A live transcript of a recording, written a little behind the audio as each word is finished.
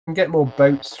And get more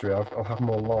boats through, I'll have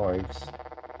more lives.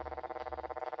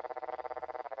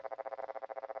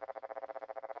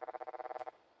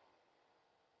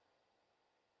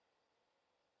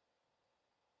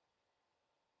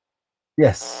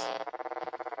 Yes.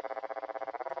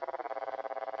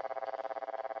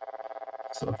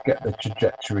 Sort of get the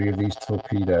trajectory of these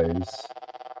torpedoes.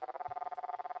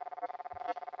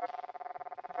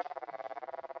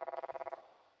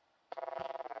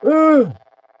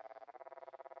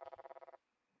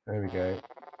 There we go.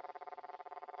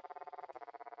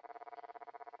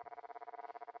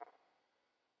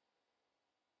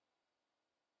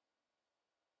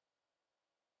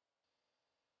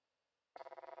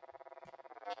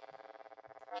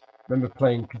 Remember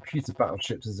playing computer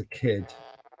battleships as a kid,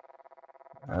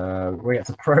 where you had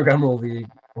to program all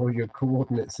your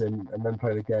coordinates in and then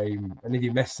play the game. And if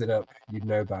you messed it up, you'd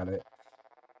know about it.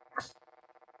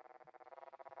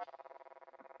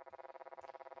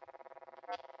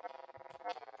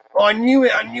 Oh, I knew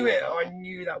it! I knew it! I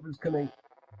knew that was coming.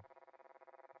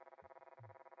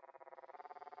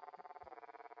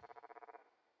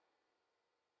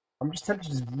 I'm just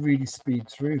tempted to just really speed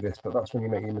through this, but that's when you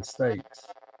make your mistakes.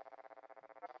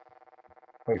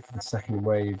 Wait for the second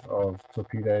wave of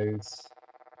torpedoes.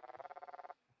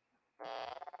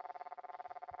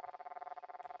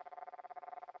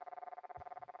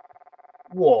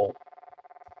 Whoa!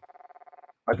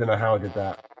 I don't know how I did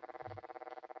that.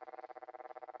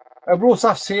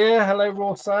 Rawsaf's here. Hello,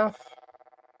 Rawsaf.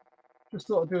 Just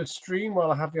thought I'd do a stream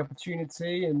while I have the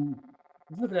opportunity, and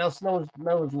there's nothing else. No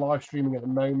one's live streaming at the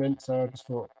moment, so I just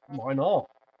thought, why not?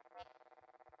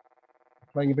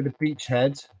 Playing a bit of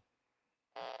Beachhead.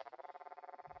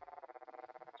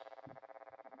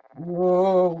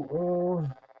 Whoa!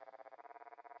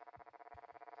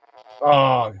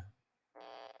 Oh.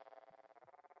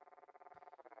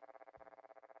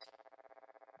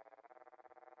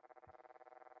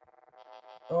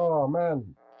 Oh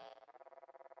man.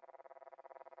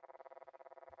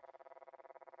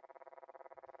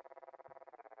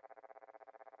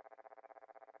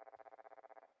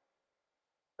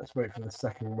 Let's wait for the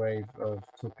second wave of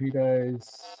torpedoes.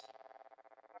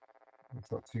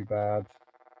 It's not too bad.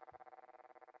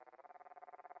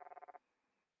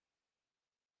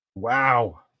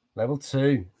 Wow, level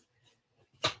 2.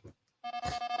 I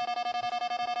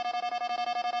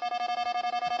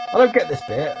don't get this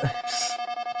bit.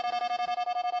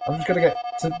 I'm just gonna get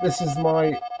to. This is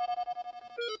my.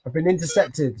 I've been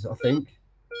intercepted, I think.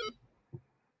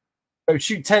 Oh,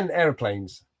 shoot 10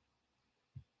 aeroplanes.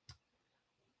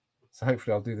 So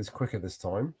hopefully I'll do this quicker this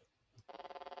time.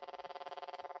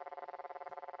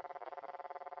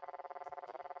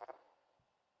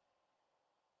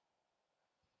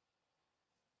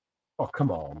 Oh,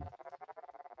 come on.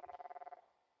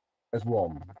 There's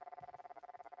 1.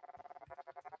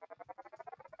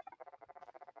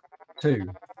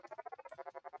 2.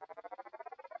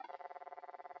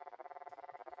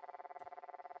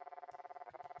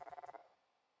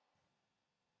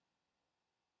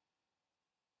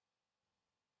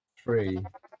 3.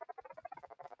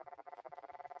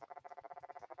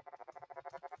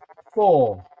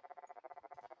 4.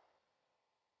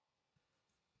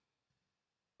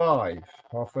 5.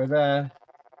 Halfway there.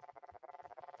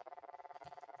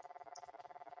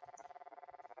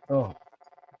 Oh.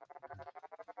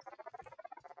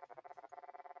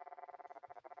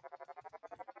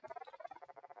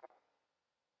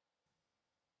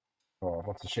 Oh, I've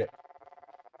lost a ship.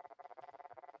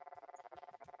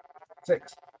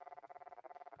 6.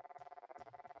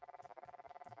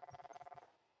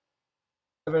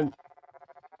 7.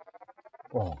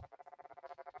 Oh.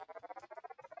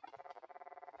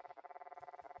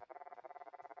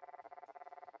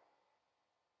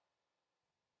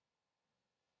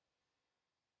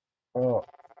 Oh.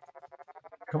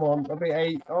 Come on. That'll be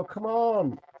 8. Oh, come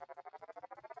on.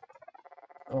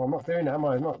 Oh, I'm not doing it, am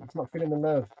I? It's not feeling the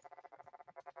nerve.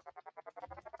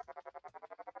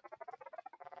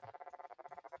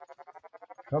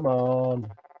 Come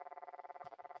on.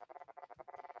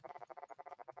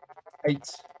 8.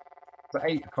 Is that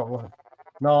 8? Come on.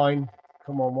 9.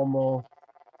 Come on, one more.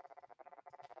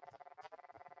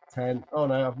 10. Oh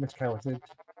no, I've miscounted.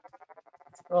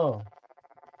 Oh.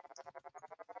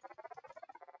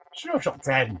 Should have shot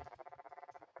 10.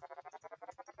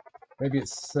 Maybe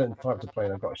it's certain types of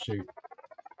plane I've got to shoot.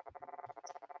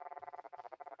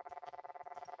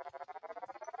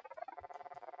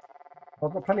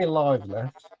 I've got plenty of lives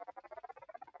left.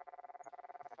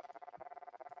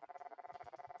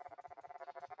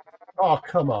 Oh,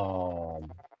 come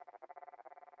on.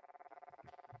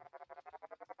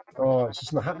 Oh, it's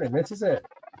just not happening, this, is it?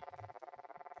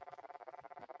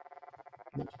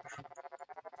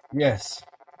 Yes.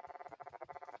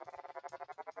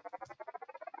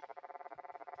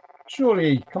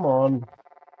 Surely, come on.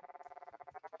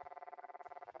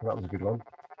 That was a good one.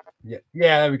 Yeah,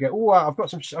 yeah. There we go. Oh, I've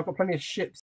got plenty of ships